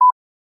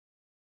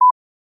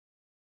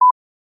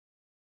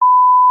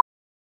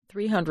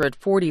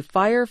340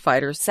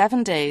 firefighters,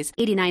 7 days,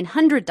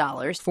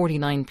 $8,900,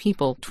 49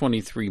 people,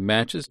 23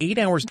 matches, 8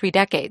 hours, 3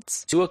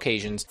 decades, 2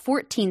 occasions,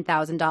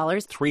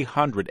 $14,000,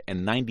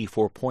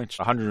 394 points,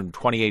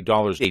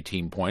 $128,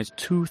 18 points,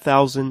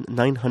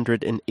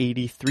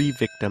 2,983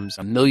 victims,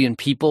 1 million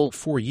people,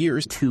 4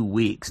 years, 2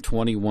 weeks,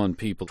 21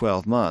 people,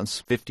 12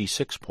 months,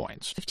 56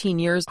 points, 15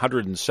 years,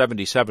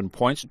 177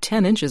 points,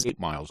 10 inches, 8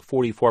 miles,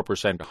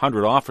 44%,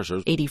 100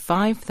 officers,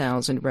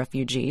 85,000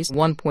 refugees,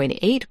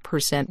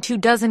 1.8%,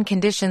 24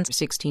 conditions,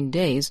 16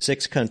 days,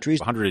 6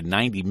 countries,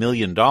 $190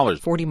 million,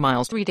 40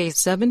 miles, 3 days,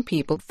 7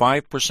 people,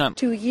 5%,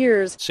 2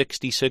 years,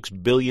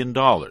 $66 billion,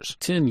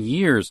 10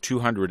 years,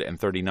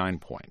 239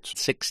 points,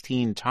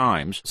 16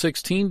 times,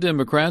 16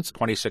 Democrats,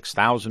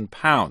 26,000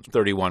 pounds,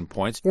 31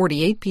 points,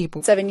 48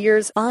 people, 7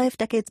 years, 5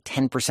 decades,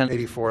 10%,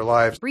 84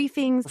 lives,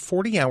 briefings,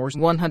 40 hours,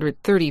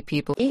 130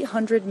 people,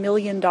 $800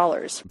 million,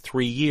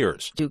 3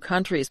 years, 2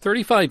 countries,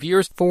 35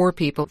 years, 4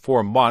 people,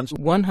 4 months,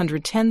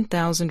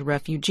 110,000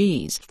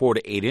 refugees, 4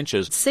 to 8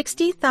 inches,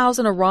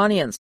 60,000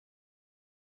 Iranians,